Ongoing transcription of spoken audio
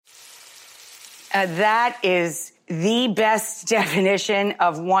That is the best definition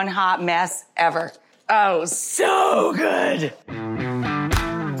of one hot mess ever. Oh, so good.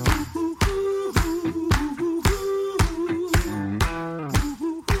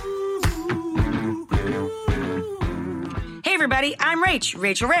 Hey everybody, I'm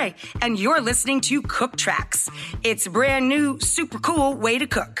Rachel Ray, and you're listening to Cook Tracks. It's a brand new, super cool way to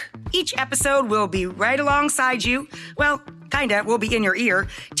cook. Each episode will be right alongside you. Well, kinda, will be in your ear,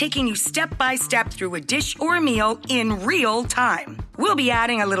 taking you step by step through a dish or a meal in real time. We'll be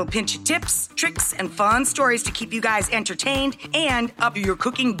adding a little pinch of tips, tricks, and fun stories to keep you guys entertained and up your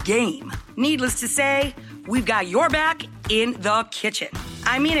cooking game. Needless to say, we've got your back in the kitchen.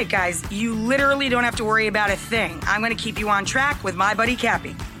 I mean it, guys. You literally don't have to worry about a thing. I'm going to keep you on track with my buddy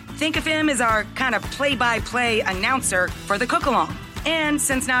Cappy. Think of him as our kind of play-by-play announcer for the cook-along. And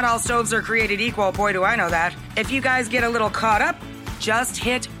since not all stoves are created equal, boy do I know that, if you guys get a little caught up, just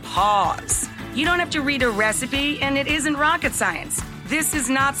hit pause. You don't have to read a recipe, and it isn't rocket science. This is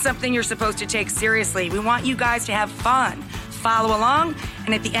not something you're supposed to take seriously. We want you guys to have fun. Follow along,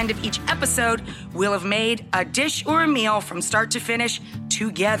 and at the end of each episode, we'll have made a dish or a meal from start to finish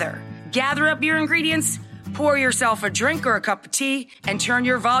together. Gather up your ingredients, pour yourself a drink or a cup of tea, and turn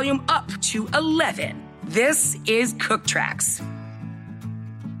your volume up to 11. This is Cook Tracks.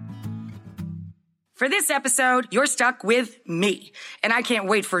 For this episode, you're stuck with me, and I can't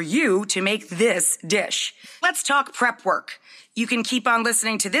wait for you to make this dish. Let's talk prep work. You can keep on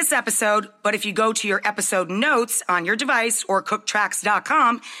listening to this episode, but if you go to your episode notes on your device or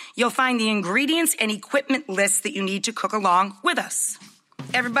cooktracks.com, you'll find the ingredients and equipment lists that you need to cook along with us.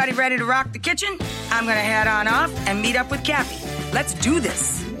 Everybody ready to rock the kitchen? I'm going to head on off and meet up with Cappy. Let's do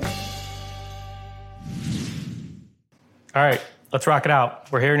this. All right, let's rock it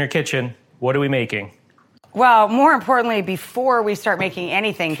out. We're here in your kitchen. What are we making? Well, more importantly, before we start making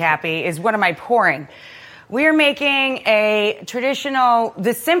anything, Cappy, is what am I pouring? We're making a traditional,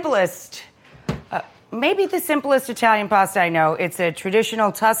 maybe the simplest Italian pasta I know. It's a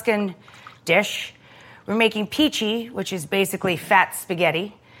traditional Tuscan dish. We're making pici, which is basically fat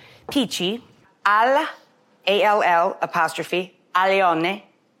spaghetti. Pici, A-L-L apostrophe, aglione,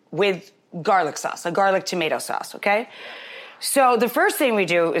 with garlic sauce, a garlic tomato sauce, okay? So the first thing we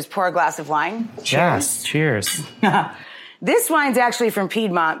do is pour a glass of wine. Cheers. Yes, cheers. This wine's actually from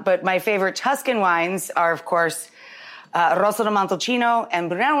Piedmont, but my favorite Tuscan wines are, of course, Rosso di Montalcino and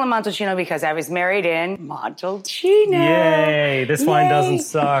Brunello di Montalcino because I was married in Montalcino. Yay! This wine doesn't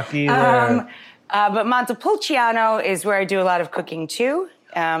suck either. But Montepulciano is where I do a lot of cooking too.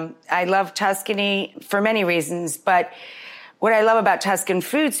 I love Tuscany for many reasons, but what I love about Tuscan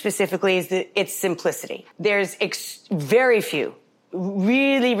food specifically is its simplicity. There's very few,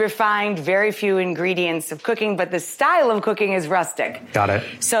 really refined, very few ingredients of cooking, but the style of cooking is rustic. Got it.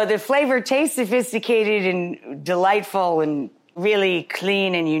 So the flavor tastes sophisticated and delightful and really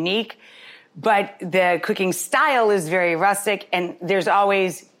clean and unique, but the cooking style is very rustic, and there's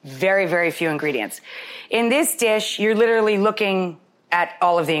always very, very few ingredients. In this dish, you're literally looking at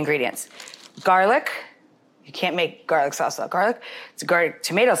all of the ingredients. Garlic. You can't make garlic sauce without garlic. It's a garlic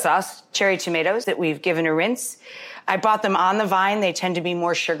tomato sauce, cherry tomatoes that we've given a rinse. I bought them on the vine. They tend to be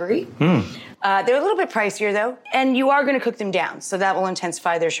more sugary. They're a little bit pricier, though, and you are going to cook them down, so that will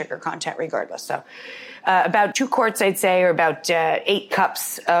intensify their sugar content regardless. So about 2 quarts, I'd say, or about 8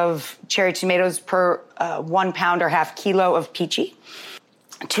 cups of cherry tomatoes per 1 pound or half kilo of pici.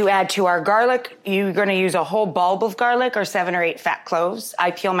 To add to our garlic, you're going to use a whole bulb of garlic or 7 or 8 fat cloves. I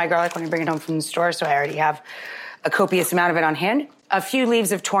peel my garlic when I bring it home from the store, so I already have a copious amount of it on hand. A few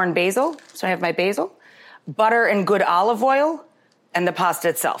leaves of torn basil, so I have my basil. Butter and good olive oil, and the pasta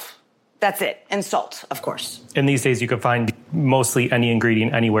itself. That's it. And salt, of course. And these days you can find mostly any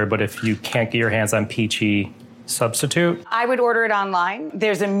ingredient anywhere, but if you can't get your hands on pici, substitute? I would order it online.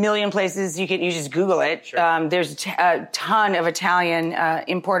 There's a million places you just Google it. Sure. There's a ton of Italian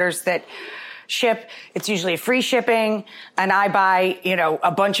importers that ship. It's usually free shipping, and I buy,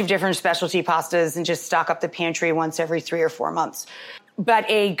 a bunch of different specialty pastas and just stock up the pantry once every 3 or 4 months. But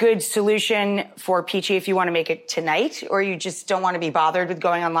a good solution for pici, if you want to make it tonight or you just don't want to be bothered with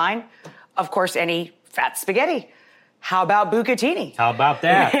going online, of course, any fat spaghetti. How about bucatini? How about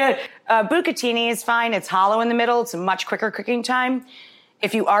that? Bucatini is fine. It's hollow in the middle. It's a much quicker cooking time.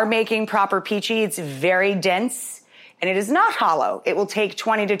 If you are making proper pici, it's very dense, and it is not hollow. It will take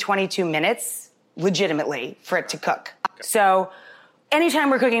 20 to 22 minutes, legitimately, for it to cook. So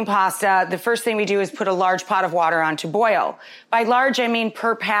anytime we're cooking pasta, the first thing we do is put a large pot of water on to boil. By large, I mean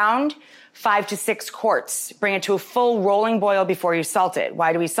per pound, 5 to 6 quarts. Bring it to a full rolling boil before you salt it.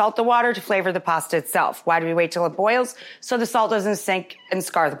 Why do we salt the water? To flavor the pasta itself. Why do we wait till it boils? So the salt doesn't sink and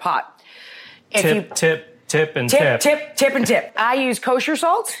scar the pot. Tip and tip. I use kosher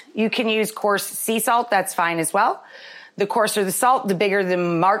salt. You can use coarse sea salt. That's fine as well. The coarser the salt, the bigger the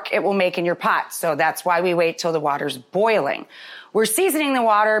mark it will make in your pot. So that's why we wait till the water's boiling. We're seasoning the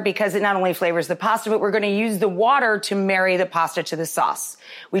water because it not only flavors the pasta, but we're going to use the water to marry the pasta to the sauce.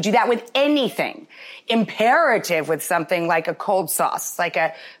 We do that with anything. Imperative with something like a cold sauce, like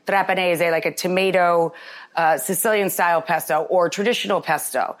a trapanese, like a tomato Sicilian style pesto, or traditional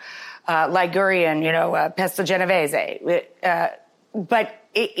pesto. Ligurian, pesto genovese. But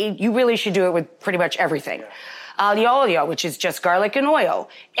you really should do it with pretty much everything. Aglio olio, which is just garlic and oil.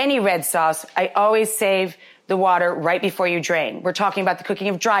 Any red sauce, I always save the water right before you drain. We're talking about the cooking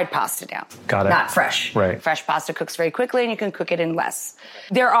of dried pasta now. Got it. Not fresh. Right. Fresh pasta cooks very quickly and you can cook it in less.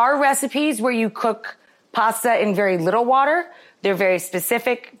 There are recipes where you cook pasta in very little water. They're very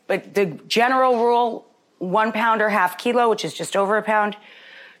specific, but the general rule, 1 pound or half kilo, which is just over a pound,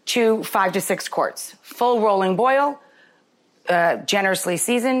 to 5 to 6 quarts. Full rolling boil, generously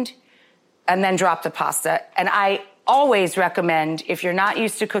seasoned, and then drop the pasta. And I always recommend, if you're not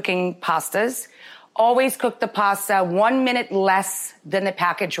used to cooking pastas, always cook the pasta 1 minute less than the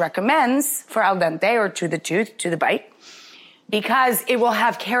package recommends for al dente, or to the tooth, to the bite, because it will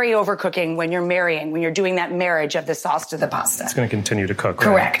have carryover cooking when you're marrying, when you're doing that marriage of the sauce to the pasta. It's going to continue to cook, right?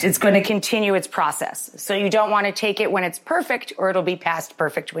 Correct. It's going to continue its process. So you don't want to take it when it's perfect, or it'll be past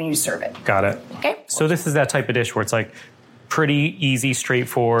perfect when you serve it. Got it. Okay. So this is that type of dish where it's like pretty easy,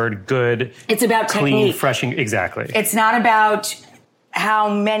 straightforward, good. It's about clean, technique. fresh. Exactly. It's not about how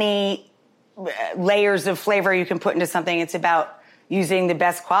many layers of flavor you can put into something. It's about using the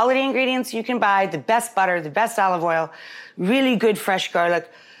best quality ingredients you can buy, the best butter, the best olive oil, really good fresh garlic,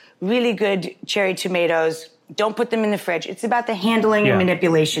 really good cherry tomatoes. Don't put them in the fridge. It's about the handling and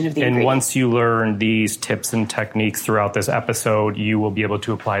manipulation of the ingredients. And once you learn these tips and techniques throughout this episode, you will be able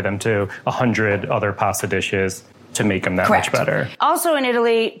to apply them to 100 other pasta dishes to make them that much better. Also in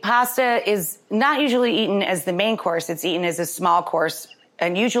Italy, pasta is not usually eaten as the main course. It's eaten as a small course,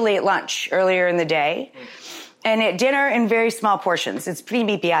 and usually at lunch earlier in the day. And at dinner in very small portions. It's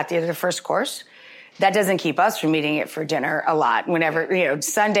primi piatti, the first course. That doesn't keep us from eating it for dinner a lot. Whenever,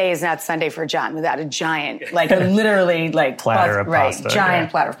 Sunday is not Sunday for John without a giant, literally platter of pasta.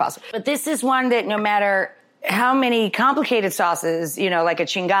 Giant platter of pasta. But this is one that no matter how many complicated sauces, like a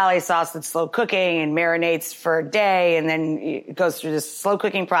cingale sauce that's slow cooking and marinates for a day, and then it goes through this slow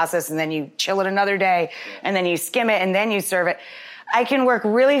cooking process, and then you chill it another day, and then you skim it, and then you serve it. I can work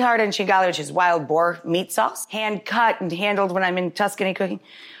really hard on cingale, which is wild boar meat sauce, hand cut and handled when I'm in Tuscany cooking.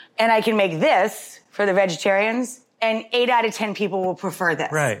 And I can make this for the vegetarians, and 8 out of 10 people will prefer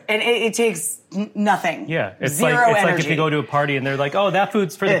this. Right. And it takes nothing. Yeah. It's Zero like energy. if you go to a party and they're like, oh, that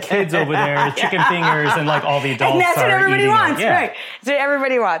food's for the kids over there, chicken fingers, and all the adults are eating And that's what everybody wants, it. Yeah. right? That's what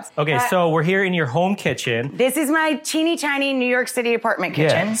everybody wants. Okay, so we're here in your home kitchen. This is my teeny tiny New York City apartment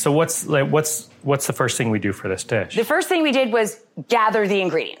kitchen. Yeah. So what's the first thing we do for this dish? The first thing we did was gather the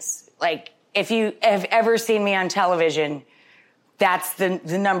ingredients. If you have ever seen me on television, that's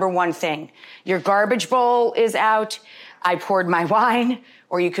the number one thing. Your garbage bowl is out. I poured my wine,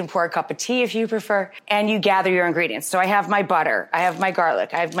 or you can pour a cup of tea if you prefer, and you gather your ingredients. So I have my butter, I have my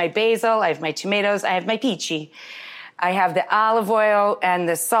garlic, I have my basil, I have my tomatoes, I have my peachy. I have the olive oil and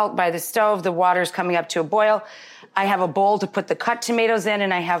the salt by the stove. The water's coming up to a boil. I have a bowl to put the cut tomatoes in,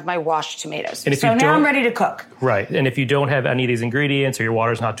 and I have my washed tomatoes. So now I'm ready to cook. Right. And if you don't have any of these ingredients, or your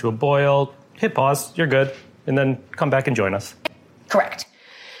water's not to a boil, hit pause, you're good, and then come back and join us. Correct.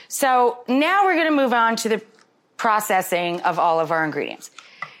 So now we're going to move on to the processing of all of our ingredients.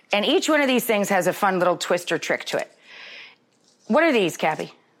 And each one of these things has a fun little twist or trick to it. What are these,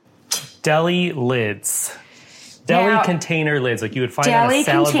 Cappy? Deli lids. Deli container lids, like you would find at a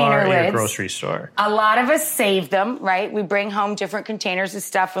salad bar or your grocery store. A lot of us save them, right? We bring home different containers of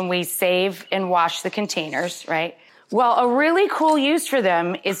stuff and we save and wash the containers, right? Well, a really cool use for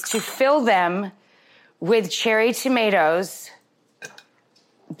them is to fill them with cherry tomatoes.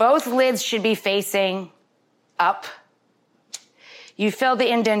 Both lids should be facing up. You fill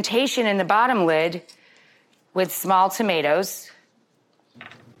the indentation in the bottom lid with small tomatoes.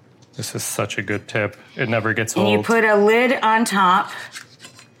 This is such a good tip. It never gets old. And you put a lid on top.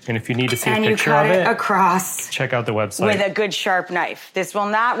 And if you need to see a and picture you cut of it across check out the website. With a good sharp knife. This will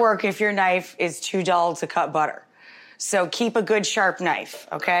not work if your knife is too dull to cut butter. So keep a good sharp knife,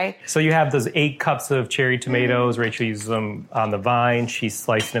 okay? So you have those 8 cups of cherry tomatoes. Rachel uses them on the vine. She's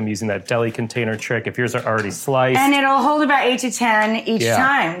slicing them using that deli container trick. If yours are already sliced. And it'll hold about 8 to 10 each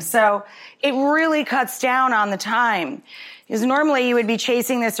time. So it really cuts down on the time. Because normally you would be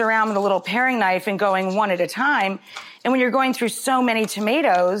chasing this around with a little paring knife and going one at a time. And when you're going through so many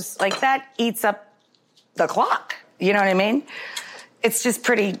tomatoes, like that eats up the clock. You know what I mean? It's just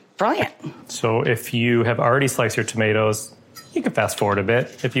pretty brilliant. So if you have already sliced your tomatoes, you can fast forward a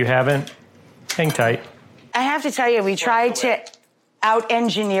bit. If you haven't, hang tight. I have to tell you, we tried to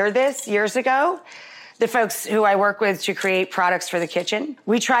out-engineer this years ago. The folks who I work with to create products for the kitchen,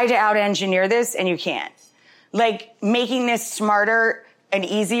 we tried to out-engineer this, and you can't. Like, making this smarter and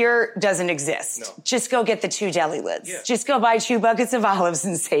easier doesn't exist. No. Just go get the 2 deli lids. Yeah. Just go buy 2 buckets of olives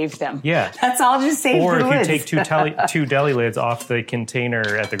and save them. Yeah. That's all, just save the lids. Or if you take 2 deli lids off the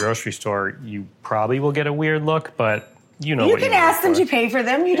container at the grocery store, you probably will get a weird look, but you know what you can ask them to pay for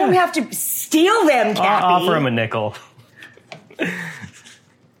them. You don't have to steal them, Cappy. I'll offer them a nickel.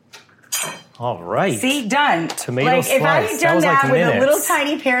 All right. See, done. Tomato slice. If I had done that with a little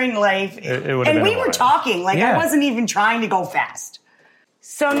tiny paring knife, it would have and been we were talking, I wasn't even trying to go fast.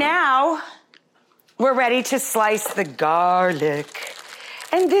 So now we're ready to slice the garlic.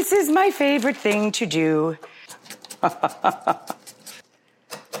 And this is my favorite thing to do.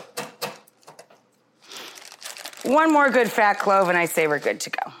 One more good fat clove, and I say we're good to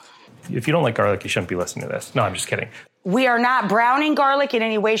go. If you don't like garlic, you shouldn't be listening to this. No, I'm just kidding. We are not browning garlic in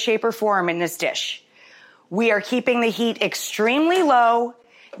any way, shape, or form in this dish. We are keeping the heat extremely low.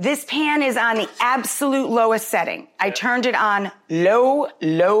 This pan is on the absolute lowest setting. I turned it on low,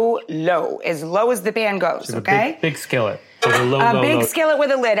 low, low, as low as the pan goes, so okay? Big skillet. With a big skillet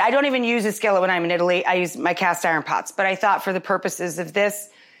with a lid. I don't even use a skillet when I'm in Italy. I use my cast iron pots. But I thought for the purposes of this,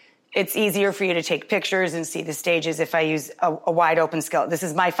 it's easier for you to take pictures and see the stages if I use a wide open skillet. This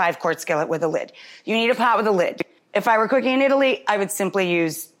is my 5-quart skillet with a lid. You need a pot with a lid. If I were cooking in Italy, I would simply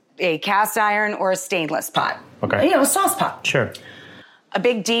use a cast iron or a stainless pot. Okay. A sauce pot. Sure. A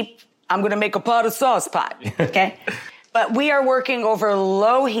big, deep, I'm going to make a pot of sauce pot. Okay? But we are working over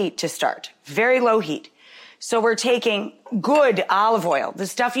low heat to start. Very low heat. So we're taking good olive oil, the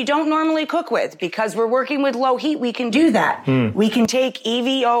stuff you don't normally cook with. Because we're working with low heat, we can do that. We can take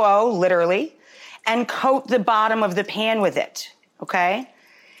EVOO, literally, and coat the bottom of the pan with it. Okay?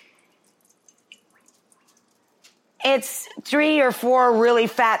 It's 3 or 4 really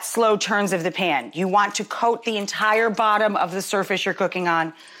fat, slow turns of the pan. You want to coat the entire bottom of the surface you're cooking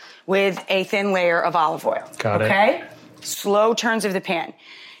on with a thin layer of olive oil. Got it. Okay? Slow turns of the pan.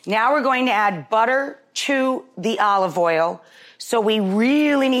 Now we're going to add butter to the olive oil. So we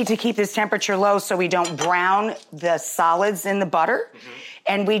really need to keep this temperature low so we don't brown the solids in the butter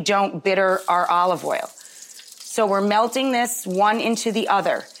and we don't bitter our olive oil. So we're melting this one into the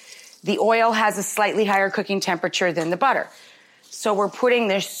other. The oil has a slightly higher cooking temperature than the butter. So we're putting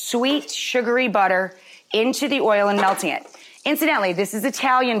this sweet, sugary butter into the oil and melting it. Incidentally, this is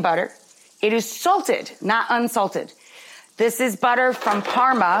Italian butter. It is salted, not unsalted. This is butter from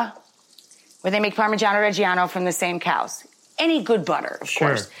Parma, where they make Parmigiano Reggiano from the same cows. Any good butter, of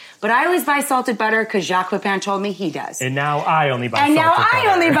course. But I always buy salted butter because Jacques Pepin told me he does. And now I only buy salted butter. And now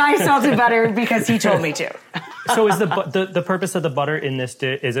I only buy salted butter because he told me to. So is the purpose of the butter in this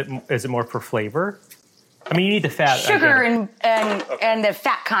dish, is it more for flavor? I mean, you need the fat. Sugar and the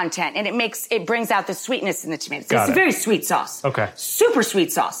fat content, and it brings out the sweetness in the tomatoes. It's a very sweet sauce. Okay. Super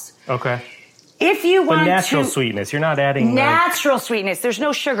sweet sauce. Okay. If you want natural sweetness, you're not adding natural sweetness. There's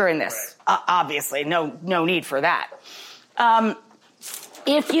no sugar in this. Obviously, no need for that.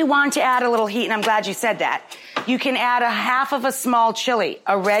 If you want to add a little heat, and I'm glad you said that, you can add a half of a small chili,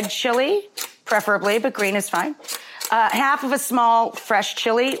 a red chili, preferably, but green is fine. Half of a small fresh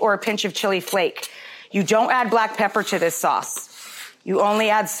chili or a pinch of chili flake. You don't add black pepper to this sauce. You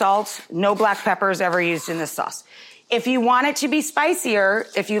only add salt. No black pepper is ever used in this sauce. If you want it to be spicier,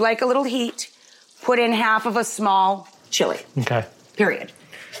 if you like a little heat, put in half of a small chili. Okay. Period.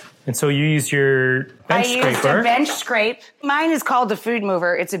 And so you use your bench scraper. I used a bench scrape. Mine is called the Food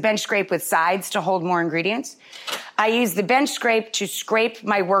Mover. It's a bench scrape with sides to hold more ingredients. I use the bench scrape to scrape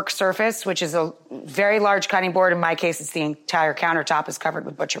my work surface, which is a very large cutting board. In my case, it's the entire countertop is covered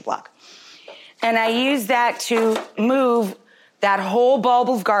with butcher block. And I use that to move that whole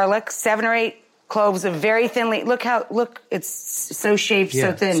bulb of garlic, 7 or 8 cloves of very thinly. Look, it's so shaped,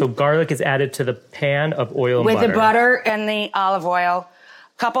 so thin. So garlic is added to the pan of oil and butter. With the butter and the olive oil.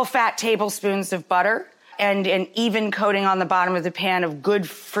 Couple fat tablespoons of butter and an even coating on the bottom of the pan of good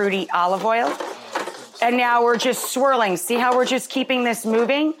fruity olive oil. And now we're just swirling. See how we're just keeping this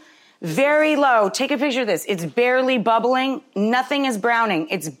moving? Very low. Take a picture of this. It's barely bubbling. Nothing is browning.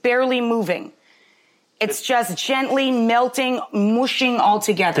 It's barely moving. It's just gently melting, mushing all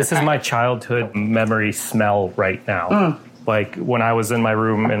together. This is my childhood memory smell right now. Like when I was in my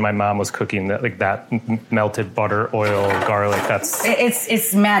room and my mom was cooking that melted butter, oil, garlic.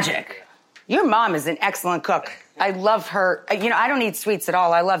 It's magic. Your mom is an excellent cook. I love her. I don't eat sweets at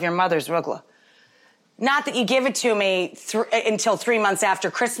all. I love your mother's rugla. Not that you give it to me until 3 months after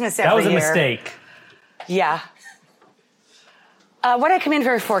Christmas every year. That was a mistake. Yeah. What did I come in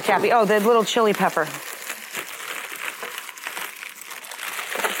here for, Cappy? Oh, the little chili pepper.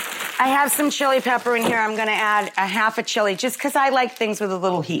 I have some chili pepper in here. I'm going to add a half a chili just because I like things with a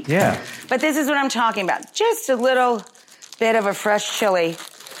little heat. Yeah. But this is what I'm talking about. Just a little bit of a fresh chili.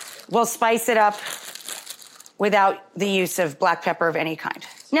 We'll spice it up without the use of black pepper of any kind.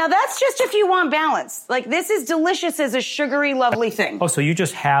 Now, that's just if you want balance. Like, this is delicious as a sugary, lovely thing. Oh, so you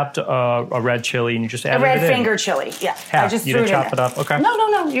just halved a red chili and you just added it in? A red finger chili, yeah. Half. I just you threw didn't it in chop there. it up? Okay.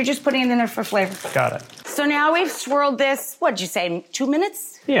 No. You're just putting it in there for flavor. Got it. So now we've swirled this, what'd you say, 2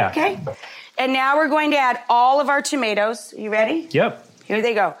 minutes? Yeah. Okay. And now we're going to add all of our tomatoes. You ready? Yep. Here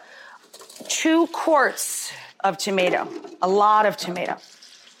they go. 2 quarts of tomato. A lot of tomato.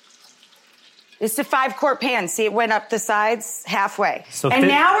 This is a 5-quart pan. See, it went up the sides halfway. And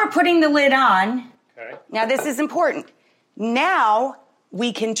now we're putting the lid on. Okay. Now, this is important. Now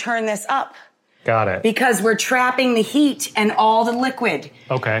we can turn this up. Got it. Because we're trapping the heat and all the liquid.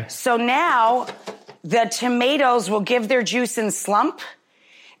 Okay. So now the tomatoes will give their juice and slump,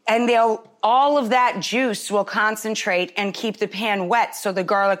 and all of that juice will concentrate and keep the pan wet so the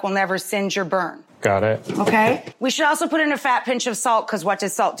garlic will never singe or burn. Got it. Okay? We should also put in a fat pinch of salt, because what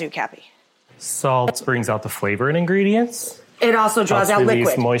does salt do, Cappy? Salt brings out the flavor in ingredients. It also draws out release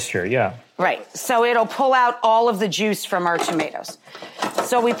liquid. Moisture, yeah. Right. So it'll pull out all of the juice from our tomatoes.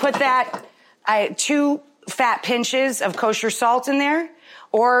 So we put that 2 fat pinches of kosher salt in there,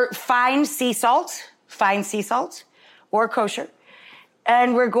 or fine sea salt, or kosher.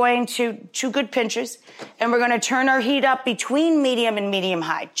 And we're going to 2 good pinches, and we're going to turn our heat up between medium and medium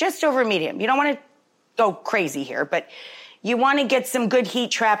high, just over medium. You don't want to go crazy here, but you want to get some good heat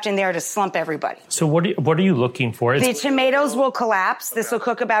trapped in there to slump everybody. So what are you looking for? The tomatoes will collapse. This will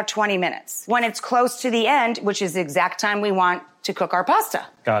cook about 20 minutes. When it's close to the end, which is the exact time we want to cook our pasta.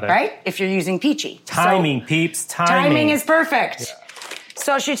 Got it. Right? If you're using peachy. Timing, peeps, timing. Timing is perfect. Yeah.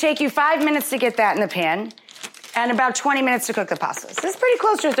 So it should take you 5 minutes to get that in the pan and about 20 minutes to cook the pasta. So this is pretty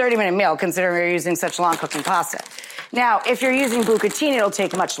close to a 30-minute meal, considering you're using such long cooking pasta. Now, if you're using bucatini, it'll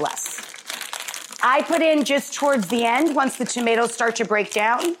take much less. I put in just towards the end, once the tomatoes start to break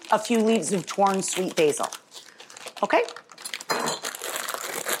down, a few leaves of torn sweet basil. Okay?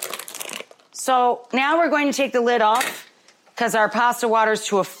 So now we're going to take the lid off because our pasta waters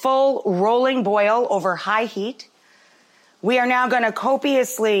to a full rolling boil over high heat. We are now going to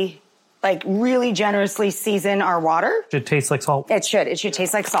copiously, really generously season our water. Should it taste like salt? It should. It should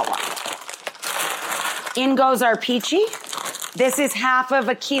taste like salt water. In goes our peachy. This is half of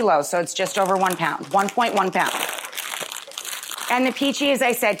a kilo, so it's just over 1 pound, 1.1 pound. And the peachy, as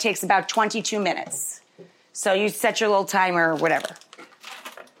I said, takes about 22 minutes. So you set your little timer or whatever.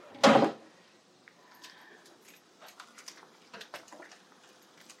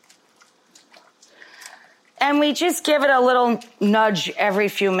 And we just give it a little nudge every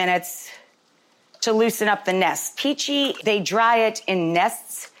few minutes to loosen up the nest. Peachy, they dry it in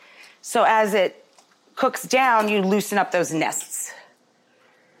nests, so as it cooks down, you loosen up those nests.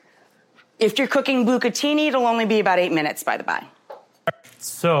 If you're cooking bucatini, it'll only be about 8 minutes, by the by.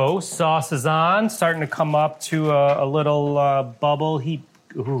 So sauce is on, starting to come up to a little bubble heat.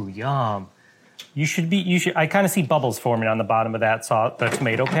 Ooh, yum! You should. I kind of see bubbles forming on the bottom of that the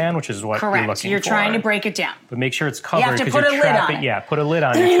tomato pan, which is what Correct. you're looking for. You're trying to break it down. But make sure it's covered. You have to put a lid on it. Yeah, put a lid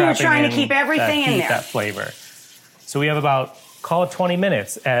on it. You're trying to keep everything in there. That flavor. So we have about, call it 20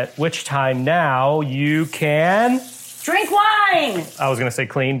 minutes, at which time now you can... Drink wine! I was going to say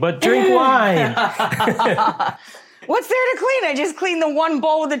clean, but drink wine. What's there to clean? I just cleaned the one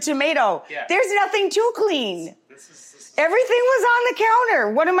bowl with the tomato. Yeah. There's nothing to clean. Everything was on the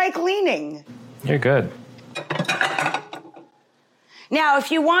counter. What am I cleaning? You're good. Now,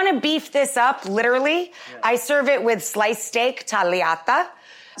 if you want to beef this up, literally, I serve it with sliced steak, tagliata.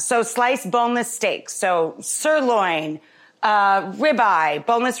 So sliced boneless steak. So sirloin, ribeye,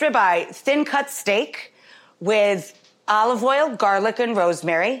 boneless ribeye, thin cut steak with olive oil, garlic, and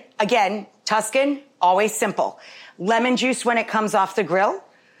rosemary. Again, Tuscan, always simple. Lemon juice when it comes off the grill.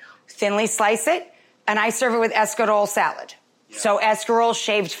 Thinly slice it. And I serve it with escarole salad. So escarole,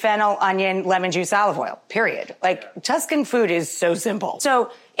 shaved fennel, onion, lemon juice, olive oil, period. Tuscan food is so simple.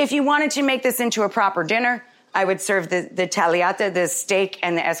 So if you wanted to make this into a proper dinner, I would serve the tagliata, the steak,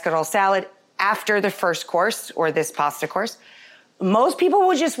 and the escarole salad after the first course or this pasta course. Most people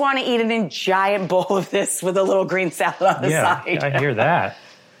would just want to eat it in a giant bowl of this with a little green salad on the side. Yeah, I hear that.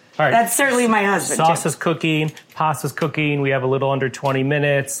 All right. That's certainly my husband. Sauce too. is cooking, pasta's cooking. We have a little under 20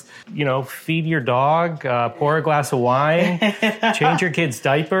 minutes. You know, feed your dog, pour a glass of wine, change your kid's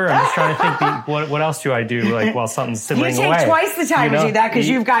diaper. I'm just trying to think, what else do I do like while something's simmering away? You take twice the time to do that because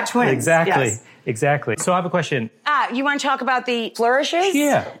you've got twins. Exactly. Yes. Exactly. So I have a question. You want to talk about the flourishes?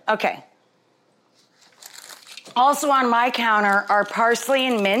 Yeah. Okay. Also on my counter are parsley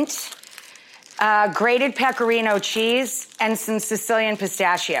and mint, grated pecorino cheese, and some Sicilian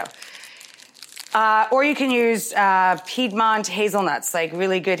pistachio. Or you can use Piedmont hazelnuts, like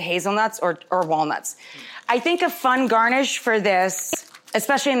really good hazelnuts or walnuts. I think a fun garnish for this,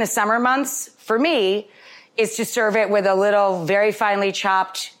 especially in the summer months, for me, is to serve it with a little very finely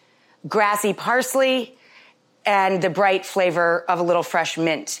chopped grassy parsley and the bright flavor of a little fresh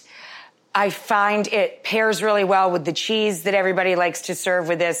mint. I find it pairs really well with the cheese that everybody likes to serve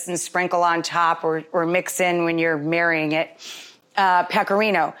with this and sprinkle on top or mix in when you're marrying it.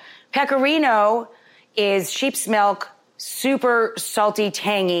 Pecorino. Pecorino is sheep's milk, super salty,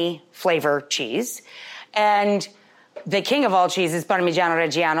 tangy flavor cheese. And the king of all cheeses, Parmigiano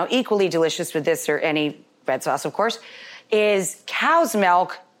Reggiano, equally delicious with this or any red sauce, of course, is cow's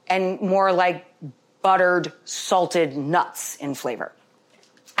milk and more like buttered, salted nuts in flavor.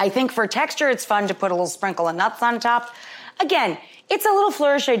 I think for texture, it's fun to put a little sprinkle of nuts on top. Again, it's a little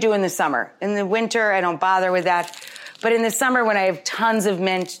flourish I do in the summer. In the winter, I don't bother with that. But in the summer, when I have tons of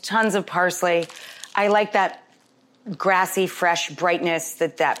mint, tons of parsley, I like that grassy, fresh brightness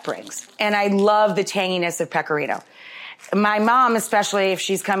that brings. And I love the tanginess of pecorino. My mom, especially if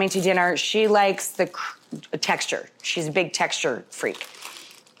she's coming to dinner, she likes the texture. She's a big texture freak.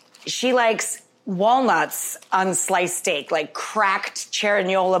 She likes walnuts on sliced steak, like cracked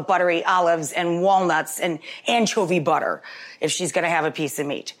Cerignola buttery olives and walnuts and anchovy butter if she's going to have a piece of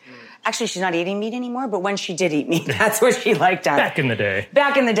meat. Actually, she's not eating meat anymore, but when she did eat meat, that's what she liked on it. Back in the day.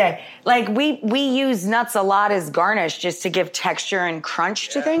 Back in the day. Like, we use nuts a lot as garnish just to give texture and crunch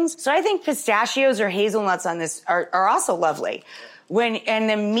to things. So I think pistachios or hazelnuts on this are also lovely. And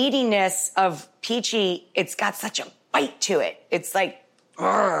the meatiness of peachy, it's got such a bite to it. It's like,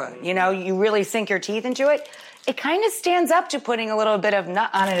 you know, you really sink your teeth into it. It kind of stands up to putting a little bit of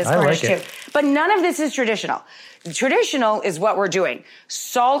nut on it as garnish too. But none of this is traditional. Traditional is what we're doing.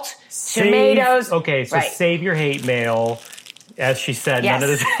 Salt, tomatoes. Okay, so save your hate mail. As she said,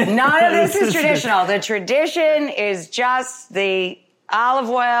 yes. None of this is traditional. The tradition is just the olive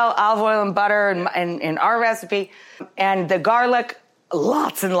oil and butter in our recipe, and the garlic,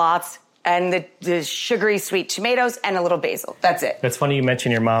 lots and lots, and the sugary sweet tomatoes and a little basil. That's it. That's funny you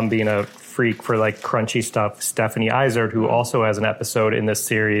mentioned your mom being a freak for like crunchy stuff. Stephanie Izard, who also has an episode in this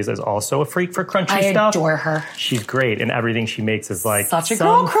series, is also a freak for crunchy stuff. I adore her. She's great, and everything she makes is like such a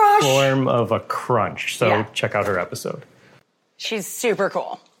girl crush. Form of a crunch. So check out her episode. She's super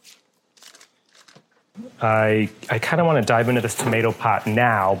cool. I kind of want to dive into this tomato pot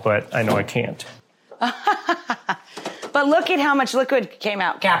now, but I know I can't. But look at how much liquid came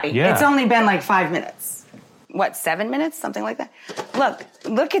out, Cappy. Yeah. It's only been like 5 minutes. What, 7 minutes? Something like that.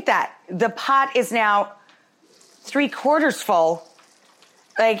 Look at that. The pot is now 3/4 full.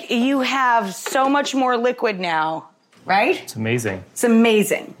 Like, you have so much more liquid now, right? It's amazing. It's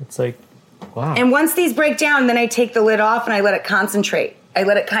amazing. It's like, wow. And once these break down, then I take the lid off and I let it concentrate. I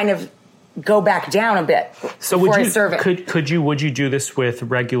let it kind of go back down a bit before I serve it. Would you do this with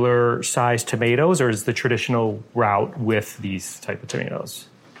regular sized tomatoes, or is the traditional route with these type of tomatoes?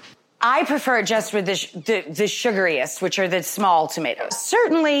 I prefer it just with the sugariest, which are the small tomatoes.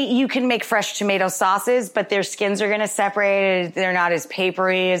 Certainly, you can make fresh tomato sauces, but their skins are going to separate. They're not as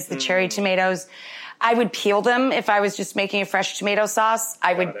papery as the cherry tomatoes. I would peel them if I was just making a fresh tomato sauce.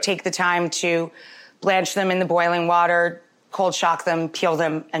 I would take the time to blanch them in the boiling water, cold shock them, peel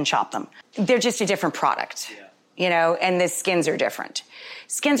them, and chop them. They're just a different product, you know, and the skins are different.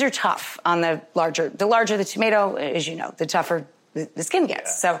 Skins are tough on the larger the tomato, as you know, the tougher the skin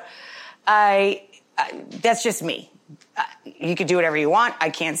gets. So that's just me. You could do whatever you want. I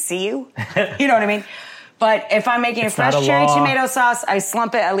can't see you. You know what I mean? But if I'm making a fresh cherry tomato sauce, I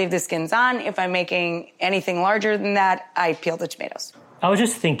slump it, I leave the skins on. If I'm making anything larger than that, I peel the tomatoes. I was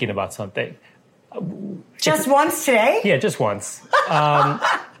just thinking about something. Just once today? Yeah, just once.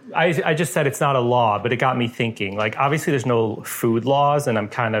 I just said it's not a law, but it got me thinking. Like, obviously there's no food laws, and I'm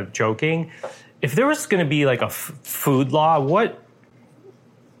kind of joking. If there was going to be like a food law, what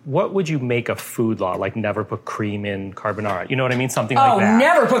would you make a food law? Like, never put cream in carbonara. You know what I mean? Something like that. Oh,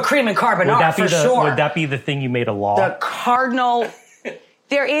 never put cream in carbonara, for sure. Would that be the thing you made a law? The cardinal.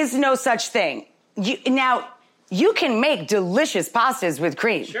 There is no such thing. Now, you can make delicious pastas with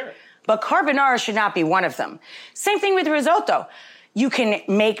cream. Sure. But carbonara should not be one of them. Same thing with risotto. You can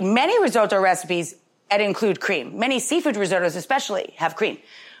make many risotto recipes that include cream. Many seafood risottos especially have cream.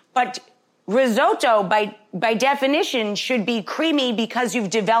 But risotto, by definition, should be creamy because you've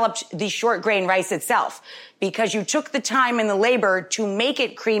developed the short grain rice itself. Because you took the time and the labor to make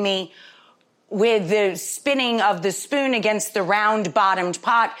it creamy with the spinning of the spoon against the round bottomed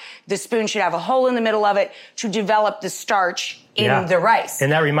pot. The spoon should have a hole in the middle of it to develop the starch in the rice.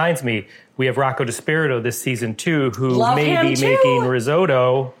 And that reminds me, we have Rocco DiSpirito this season too, who Love may him be too. making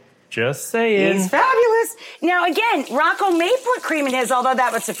risotto. Just saying. He's fabulous. Now, again, Rocco may put cream in his, although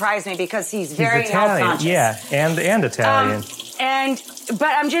that would surprise me because he's very health Italian. conscious. Yeah, and Italian.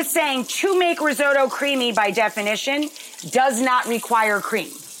 But I'm just saying, to make risotto creamy by definition does not require cream.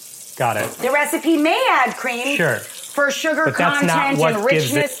 Got it. The recipe may add cream for sugar But that's not content what and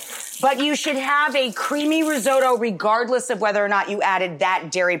gives richness, but you should have a creamy risotto regardless of whether or not you added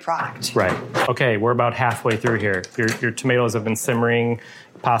that dairy product. Right. Okay, we're about halfway through here. Your tomatoes have been simmering.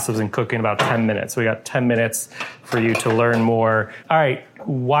 Pasta's been cooking about 10 minutes. So we got 10 minutes for you to learn more. All right,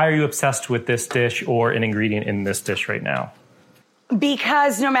 why are you obsessed with this dish or an ingredient in this dish right now?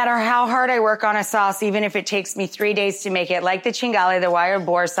 Because no matter how hard I work on a sauce, even if it takes me 3 days to make it, like the Cingale, the wild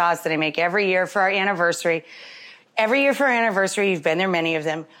boar sauce that I make every year for our anniversary. Every year for our anniversary, you've been there, many of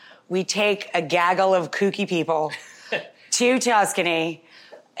them, we take a gaggle of kooky people to Tuscany,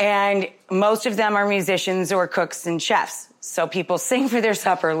 and most of them are musicians or cooks and chefs. So people sing for their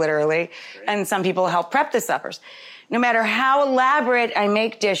supper, literally, and some people help prep the suppers. No matter how elaborate I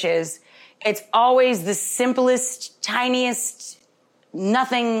make dishes, it's always the simplest, tiniest,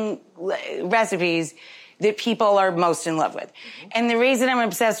 nothing recipes that people are most in love with. And the reason I'm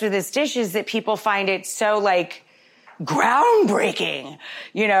obsessed with this dish is that people find it so, like, groundbreaking.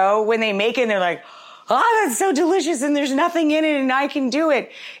 You know, when they make it, they're like, oh, that's so delicious and there's nothing in it and I can do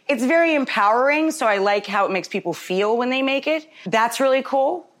it. It's very empowering, so I like how it makes people feel when they make it. That's really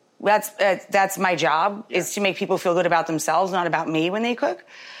cool. That's my job, is to make people feel good about themselves, not about me when they cook.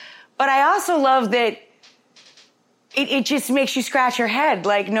 But I also love that it just makes you scratch your head.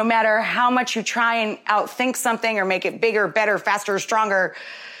 Like, no matter how much you try and outthink something or make it bigger, better, faster, stronger,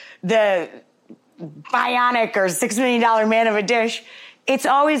 the bionic or $6 million man of a dish, it's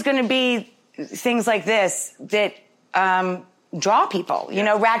always going to be things like this that draw people. You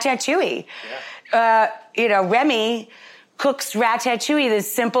know, ratatouille. Remy cooks ratatouille,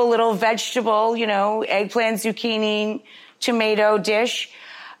 this simple little vegetable, eggplant, zucchini, tomato dish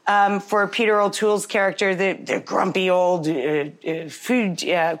for Peter O'Toole's character, the grumpy old food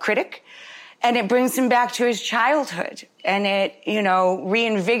critic. And it brings him back to his childhood. And it,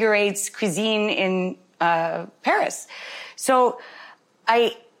 reinvigorates cuisine in Paris. So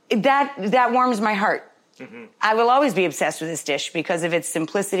that warms my heart. Mm-hmm. I will always be obsessed with this dish because of its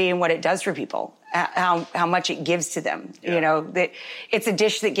simplicity and what it does for people, how much it gives to them. Yeah. That it's a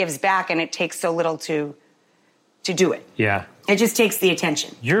dish that gives back, and it takes so little to do it. Yeah. It just takes the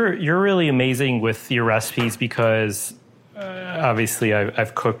attention. You're really amazing with your recipes because obviously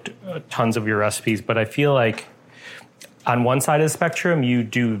I've cooked tons of your recipes, but I feel like on one side of the spectrum, you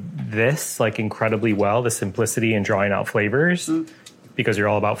do this like incredibly well, the simplicity and drawing out flavors. Mm. Because you're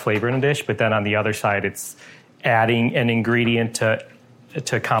all about flavor in a dish, but then on the other side, it's adding an ingredient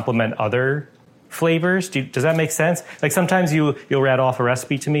to complement other flavors. Does that make sense? Like sometimes you'll rattle off a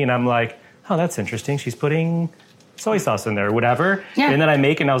recipe to me, and I'm like, oh, that's interesting. She's putting soy sauce in there or whatever. Yeah. And then I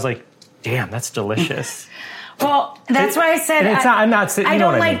make it, and I was like, damn, that's delicious. Well, that's why I said I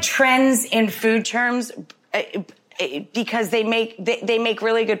don't like trends in food terms. Because they make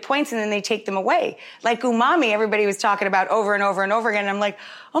really good points and then they take them away. Like umami, everybody was talking about over and over and over again. And I'm like,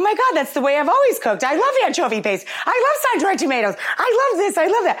 oh my God, that's the way I've always cooked. I love anchovy paste. I love sun-dried tomatoes. I love this. I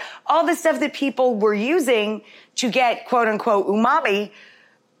love that. All the stuff that people were using to get quote unquote umami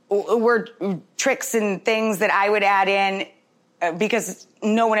were tricks and things that I would add in because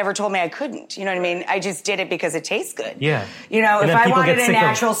no one ever told me I couldn't. You know what I mean? I just did it because it tastes good. Yeah. If I wanted a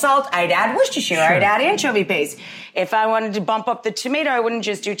natural salt, I'd add Worcestershire. Sure. I'd add anchovy paste. If I wanted to bump up the tomato, I wouldn't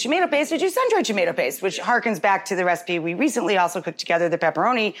just do tomato paste. I'd do sun-dried tomato paste, which harkens back to the recipe we recently also cooked together, the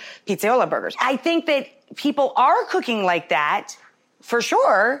pepperoni pizzaiola burgers. I think that people are cooking like that, for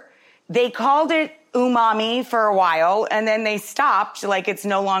sure. They called it umami for a while, and then they stopped, like it's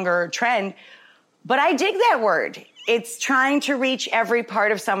no longer a trend. But I dig that word. It's trying to reach every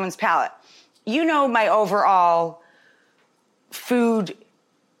part of someone's palate. My overall food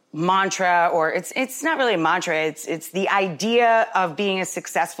mantra, or it's not really a mantra. It's the idea of being a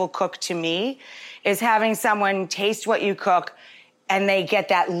successful cook to me is having someone taste what you cook and they get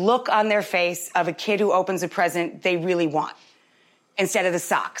that look on their face of a kid who opens a present they really want instead of the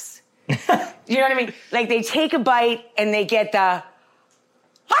socks. You know what I mean? Like they take a bite and they get the,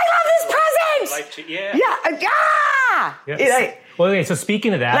 I love this present. Yeah. Yeah. Yes. Well, okay, so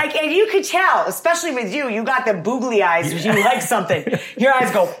speaking of that. Like, and you could tell, especially with you, you got the boogly eyes because you like something. Your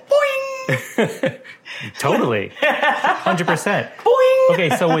eyes go boing. Totally. 100%. Boing.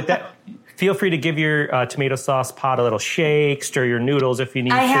 Okay, so with that, feel free to give your tomato sauce pot a little shake, stir your noodles if you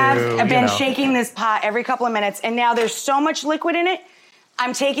need to. I've been shaking this pot every couple of minutes, and now there's so much liquid in it.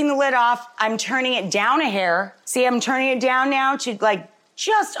 I'm taking the lid off. I'm turning it down a hair. See, I'm turning it down now to like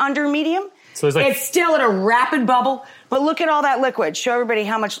just under medium. So it's still at a rapid bubble, but look at all that liquid. Show everybody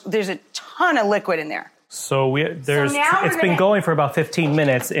how much, there's a ton of liquid in there. So it's been going for about 15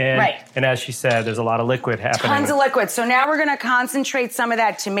 minutes, and as she said, there's a lot of liquid happening. Tons of liquid. So now we're going to concentrate some of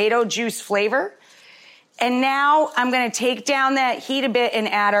that tomato juice flavor. And now I'm going to take down that heat a bit and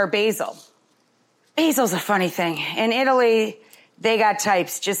add our basil. Basil's a funny thing. In Italy, they got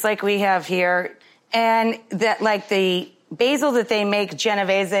types just like we have here. And that, like the basil that they make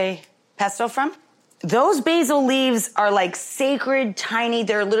Genovese pesto from, those basil leaves are like sacred, tiny.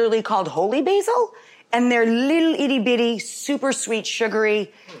 They're literally called holy basil. And they're little itty bitty, super sweet,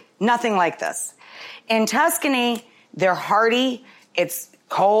 sugary, nothing like this. In Tuscany, they're hardy. It's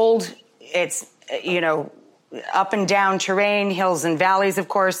cold. It's, up and down terrain, hills and valleys, of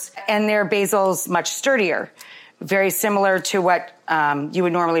course. And their basil's much sturdier, very similar to what you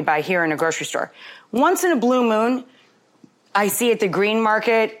would normally buy here in a grocery store. Once in a blue moon, I see at the green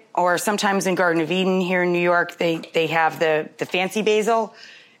market or sometimes in Garden of Eden here in New York, they have the fancy basil,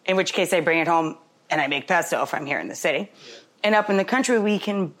 in which case I bring it home and I make pesto if I'm here in the city. Yeah. And up in the country, we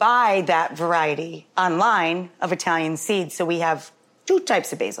can buy that variety online of Italian seeds. So we have two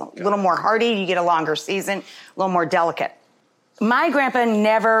types of basil. A little more hardy, you get a longer season, a little more delicate. My grandpa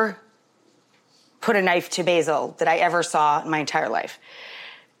never put a knife to basil that I ever saw in my entire life.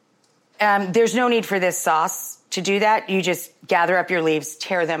 There's no need for this sauce to do that. You just gather up your leaves,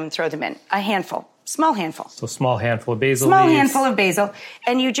 tear them, throw them in. A handful. Small handful. So small handful of basil leaves. Small leaves. handful of basil.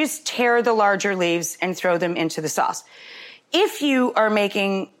 And you just tear the larger leaves and throw them into the sauce. If you are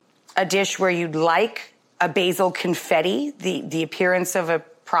making a dish where you'd like a basil confetti, the appearance of a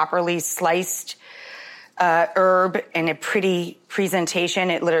properly sliced herb in a pretty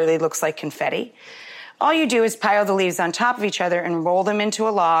presentation, it literally looks like confetti. All you do is pile the leaves on top of each other and roll them into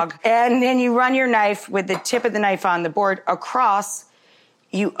a log. And then you run your knife with the tip of the knife on the board across.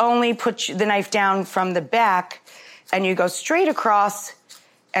 You only put the knife down from the back and you go straight across,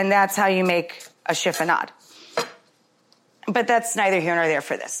 and that's how you make a chiffonade. But that's neither here nor there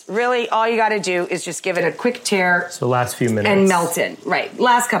for this. Really, all you got to do is just give it a quick tear. So last few minutes. And melt in. Right,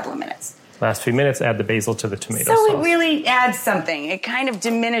 last couple of minutes. Last few minutes, add the basil to the tomato sauce. So it really adds something. It kind of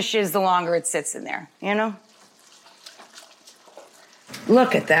diminishes the longer it sits in there,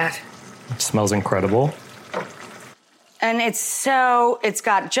 Look at that. It smells incredible. And it's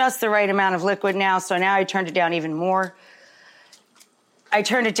got just the right amount of liquid now, so now I turned it down even more. I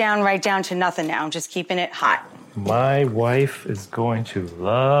turned it down right down to nothing now. I'm just keeping it hot. My wife is going to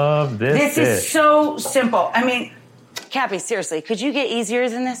love this dish. This is so simple. I mean, Cappy, seriously, could you get easier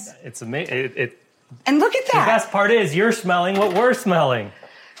than this? It's amazing. And look at that. The best part is you're smelling what we're smelling.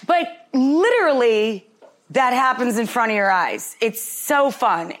 But literally, that happens in front of your eyes. It's so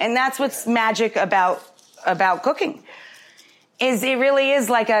fun. And that's what's magic about cooking. Is it really is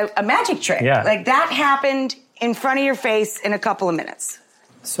like a magic trick. Yeah. Like that happened in front of your face in a couple of minutes.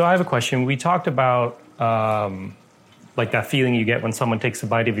 So I have a question. We talked about like that feeling you get when someone takes a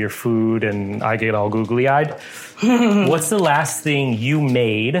bite of your food and I get all googly-eyed. What's the last thing you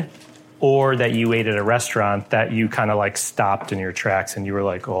made or that you ate at a restaurant that you kind of like stopped in your tracks and you were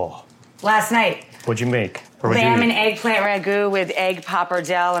like, oh. Last night. What'd you make? Lamb and eggplant ragu with egg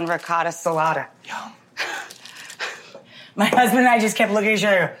pappardelle and ricotta salata. Yum. My husband and I just kept looking at each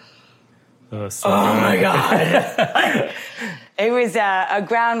other. My God. It was a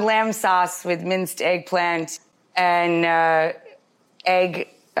ground lamb sauce with minced eggplant and egg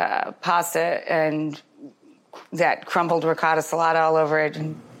pasta and that crumbled ricotta salata all over it.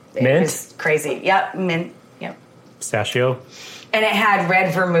 And mint? It was crazy. Yep, mint. Yep. Pistachio? And it had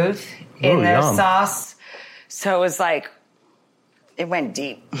red vermouth in the yum. sauce. So it was like, it went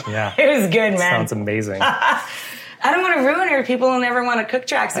deep. Yeah. It was good, man. Sounds amazing. I don't want to ruin it if people will never want to cook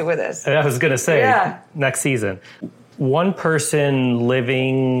tracks it with us. I was going to say, next season. One person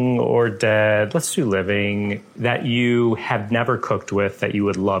living or dead, let's do living, that you have never cooked with that you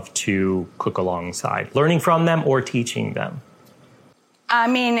would love to cook alongside, learning from them or teaching them. I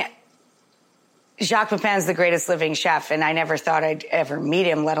mean, Jacques Pepin's the greatest living chef, and I never thought I'd ever meet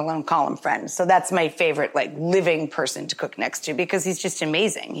him, let alone call him friend. So that's my favorite, like, living person to cook next to, because he's just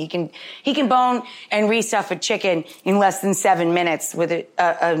amazing. He can bone and restuff a chicken in less than 7 minutes with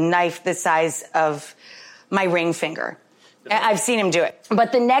a knife the size of my ring finger. I've seen him do it.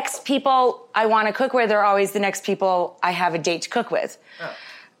 But the next people I want to cook with are always the next people I have a date to cook with. Oh.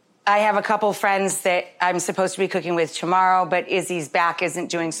 I have a couple friends that I'm supposed to be cooking with tomorrow, but Izzy's back isn't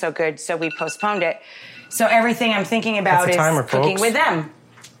doing so good, so we postponed it. So everything I'm thinking about is cooking with them.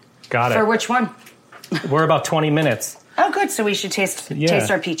 Got it. For which one? We're about 20 minutes. Oh, good. So we should taste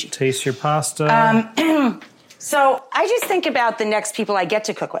our peachy. Taste your pasta. So I just think about the next people I get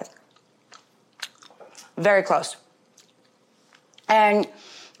to cook with. Very close. And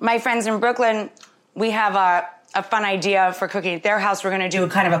my friends in Brooklyn, we have a fun idea for cooking at their house. We're going to do a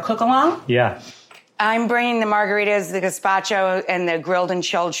kind of a cook-along. Yeah. I'm bringing the margaritas, the gazpacho, and the grilled and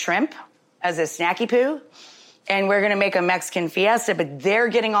chilled shrimp as a snacky poo. And we're going to make a Mexican fiesta, but they're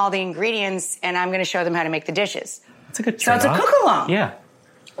getting all the ingredients, and I'm going to show them how to make the dishes. That's a good trade-off. So it's a cook-along. Yeah.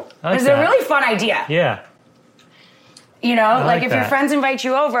 It's a really fun idea. Yeah. You know, like if your friends invite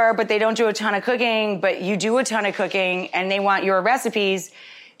you over, but they don't do a ton of cooking, but you do a ton of cooking, and they want your recipes,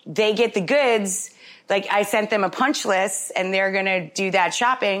 they get the goods. Like, I sent them a punch list, and they're going to do that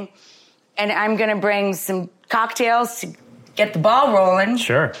shopping, and I'm going to bring some cocktails to get the ball rolling.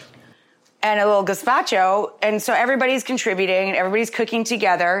 Sure. And a little gazpacho, and so everybody's contributing, and everybody's cooking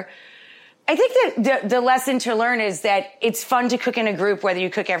together. I think that the lesson to learn is that it's fun to cook in a group, whether you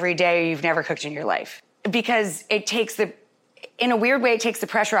cook every day or you've never cooked in your life, because it takes in a weird way, it takes the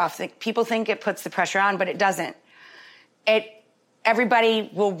pressure off. People think it puts the pressure on, but it doesn't. Everybody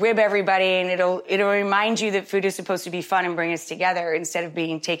will rib everybody, and it'll remind you that food is supposed to be fun and bring us together instead of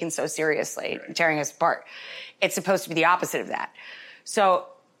being taken so seriously and tearing us apart. It's supposed to be the opposite of that. So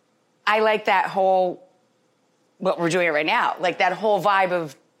I like that whole, what we're doing right now, like that whole vibe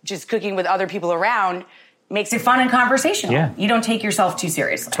of just cooking with other people around makes it fun and conversational. Yeah. You don't take yourself too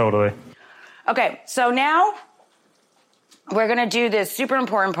seriously. Totally. Okay, so now we're going to do this super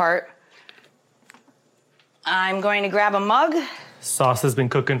important part. I'm going to grab a mug. Sauce has been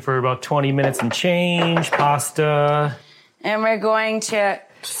cooking for about 20 minutes and change. Pasta. And we're going to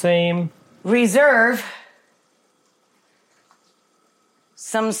reserve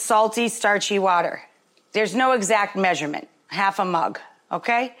some salty, starchy water. There's no exact measurement. Half a mug,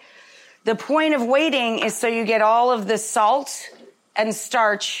 okay? The point of waiting is so you get all of the salt and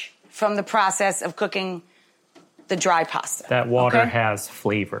starch from the process of cooking the dry pasta. That water has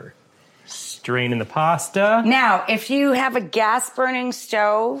flavor. Strain in the pasta. Now, if you have a gas-burning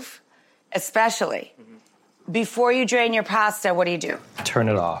stove, especially, before you drain your pasta, what do? Turn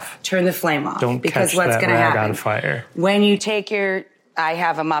it off. Turn the flame off. Don't because catch what's that gonna rag happen on fire. when you take I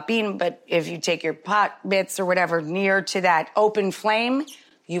have a mapin, but if you take your pot bits or whatever near to that open flame,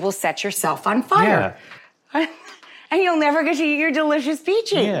 you will set yourself on fire. Yeah. And you'll never get to eat your delicious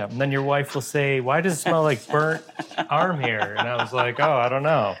peachy. Yeah, and then your wife will say, why does it smell like burnt arm hair? And I was like, oh, I don't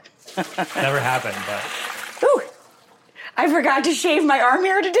know. Never happened, but... Ooh, I forgot to shave my arm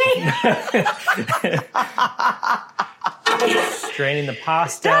hair today. Straining the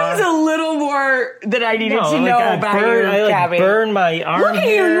pasta. That was a little more than I needed to know about you, I burn my arm hair. Look at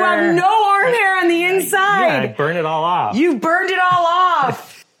you, you have no arm hair on the inside. Yeah, I burn it all off. You burned it all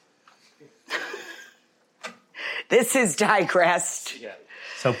off. This is digressed. Yeah.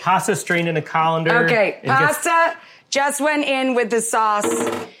 So pasta strained in a colander. Okay, pasta just went in with the sauce.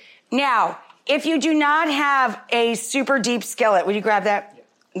 Now, if you do not have a super deep skillet, would you grab that? Yeah.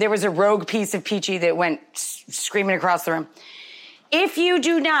 There was a rogue piece of peachy that went screaming across the room. If you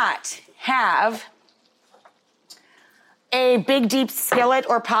do not have a big deep skillet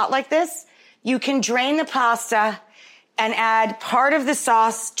or pot like this, you can drain the pasta and add part of the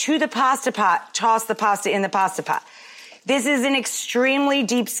sauce to the pasta pot. Toss the pasta in the pasta pot. This is an extremely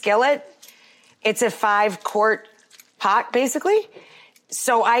deep skillet. It's a 5-quart pot, basically.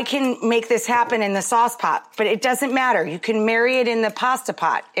 So I can make this happen in the sauce pot, but it doesn't matter. You can marry it in the pasta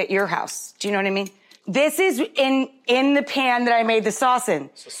pot at your house. Do you know what I mean? This is in the pan that I made the sauce in.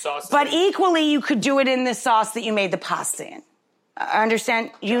 So sauce but equally, you could do it in the sauce that you made the pasta in.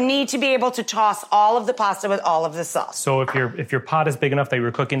 Understand? You need to be able to toss all of the pasta with all of the sauce. So if your pot is big enough that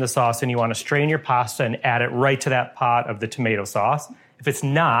you're cooking the sauce and you want to strain your pasta and add it right to that pot of the tomato sauce. If it's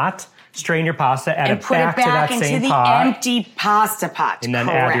not, strain your pasta, add it back to that same pot. And put it back into the empty pasta pot. And then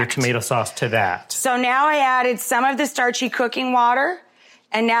add your tomato sauce to that. So now I added some of the starchy cooking water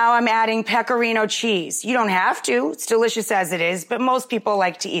And now I'm adding pecorino cheese. You don't have to. It's delicious as it is, but most people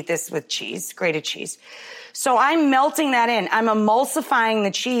like to eat this with cheese, grated cheese. So I'm melting that in. I'm emulsifying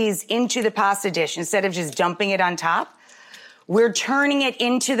the cheese into the pasta dish instead of just dumping it on top. We're turning it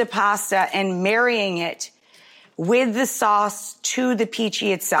into the pasta and marrying it with the sauce to the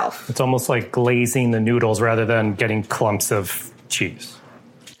peachy itself. It's almost like glazing the noodles rather than getting clumps of cheese.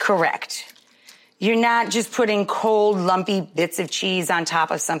 Correct. You're not just putting cold, lumpy bits of cheese on top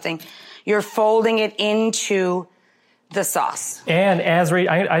of something. You're folding it into the sauce. And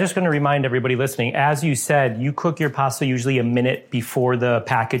I'm just going to remind everybody listening, as you said, you cook your pasta usually a minute before the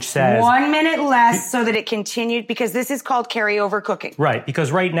package says. 1 minute less so that it continued, because this is called carryover cooking. Right,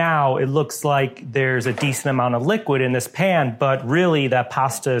 because right now it looks like there's a decent amount of liquid in this pan, but really that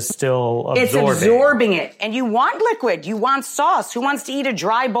pasta is still absorbing. It's absorbing it. And you want liquid. You want sauce. Who wants to eat a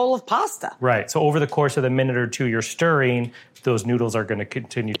dry bowl of pasta? Right, so over the course of the minute or two you're stirring, those noodles are going to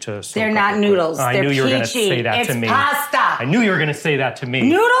continue to soak They're not up noodles. I They're knew you were going to peachy. say that It's to me. pasta. I knew you were going to say that to me.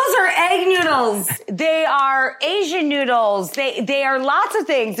 Noodles are egg noodles. They are Asian noodles. They are lots of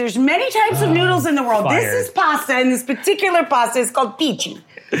things. There's many types of noodles in the world. Fired. This is pasta, and this particular pasta is called peachy.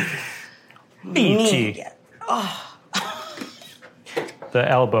 Peachy. Oh. The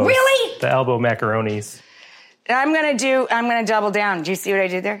elbows. Really? The elbow macaronis. I'm gonna double down. Do you see what I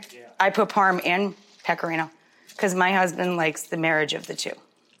did there? Yeah. I put parm in pecorino because my husband likes the marriage of the two.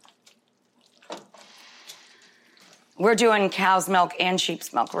 We're doing cow's milk and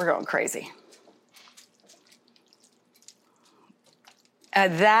sheep's milk. We're going crazy.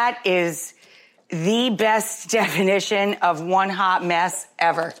 That is the best definition of one hot mess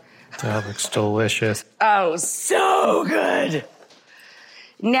ever. That looks delicious. Oh, so good.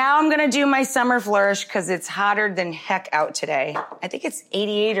 Now I'm going to do my summer flourish because it's hotter than heck out today. I think it's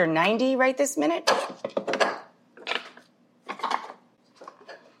 88 or 90 right this minute.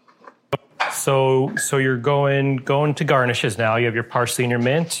 So you're going to garnishes now. You have your parsley and your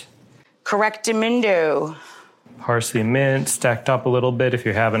mint. Correctamundo. Parsley and mint stacked up a little bit if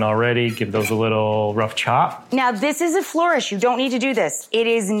you haven't already. Give those a little rough chop. Now, this is a flourish. You don't need to do this. It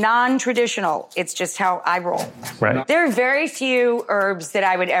is non-traditional. It's just how I roll. Right. There are very few herbs that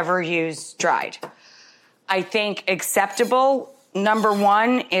I would ever use dried. I think acceptable, number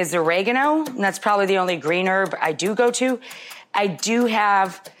one, is oregano. And that's probably the only green herb I do go to. I do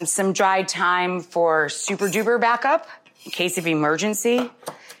have some dried thyme for super duper backup in case of emergency.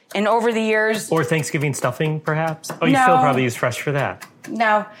 And over the years... Or Thanksgiving stuffing, perhaps? Oh, you No. still probably use fresh for that.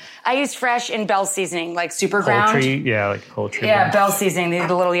 No, I use fresh and Bell seasoning, like super ground. Poultry, yeah, like poultry. Yeah, Bell seasoning,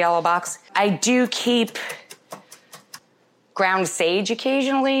 the little yellow box. I do keep ground sage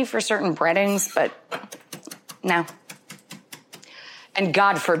occasionally for certain breadings, but no. And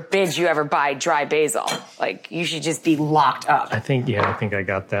God forbid you ever buy dry basil. Like, you should just be locked up. I think I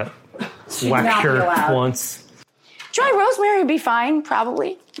got that Should not be lecture allowed. once. Dry rosemary would be fine,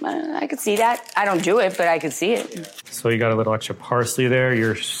 probably. I could see that. I don't do it, but I could see it. So you got a little extra parsley there.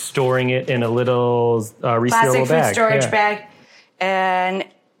 You're storing it in a little resealable Plastic bag. food storage Yeah. bag. And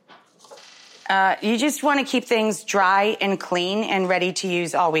you just want to keep things dry and clean and ready to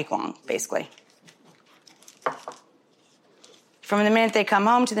use all week long, basically. From the minute they come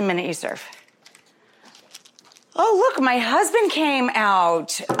home to the minute you serve. Oh, look, my husband came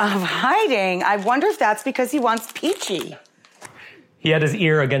out of hiding. I wonder if that's because he wants peachy. He had his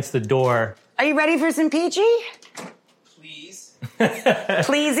ear against the door. Are you ready for some peachy? Please.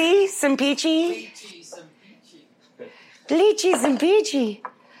 Pleasy, some peachy? Peachy, some peachy. Lychee, some peachy.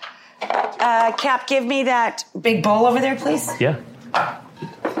 Cap, give me that big bowl over there, please. Yeah.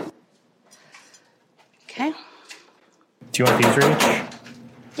 Okay. Do you want these, Rach?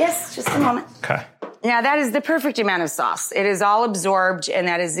 Yes, just a moment. Okay. Now, that is the perfect amount of sauce. It is all absorbed, and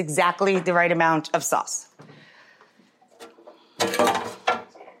that is exactly the right amount of sauce.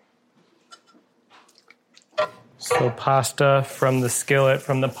 So pasta from the skillet,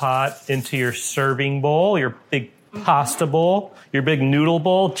 from the pot, into your serving bowl, your big pasta bowl, your big noodle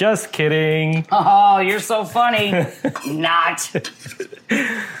bowl. Just kidding. Oh, you're so funny. Not.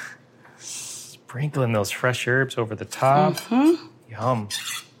 Sprinkling those fresh herbs over the top. Mm-hmm. Yum.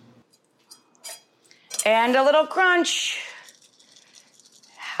 And a little crunch.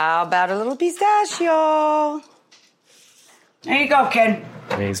 How about a little pistachio? There you go, kid.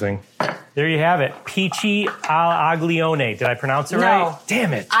 Amazing. There you have it. Peachy al aglione. Did I pronounce it No. right?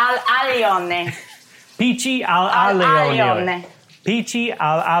 Damn it. Al alione. Peachy al Al alione. alione. Peachy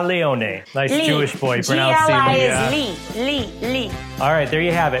al alione. Nice Lee. Jewish boy pronouncing G-L-I the... is Lee. All right, there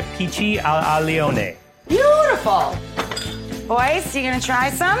you have it. Peachy al alione. Beautiful. Boys, you gonna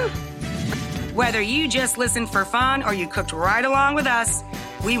try some? Whether you just listened for fun or you cooked right along with us,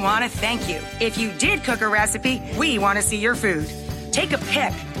 we want to thank you. If you did cook a recipe, we want to see your food. Take a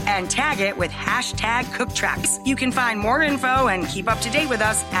pic and tag it with hashtag CookTracks. You can find more info and keep up to date with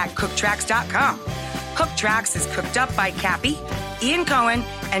us at cooktracks.com. CookTracks is cooked up by Cappy, Ian Cohen,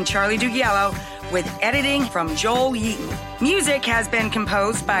 and Charlie Dugiello, with editing from Joel Yeaton. Music has been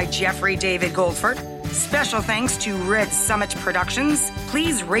composed by Jeffrey David Goldford. Special thanks to Red Summit Productions.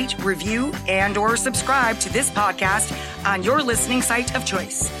 Please rate, review, and/or subscribe to this podcast on your listening site of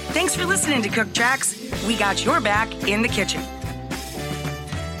choice. Thanks for listening to Cook Tracks. We got your back in the kitchen.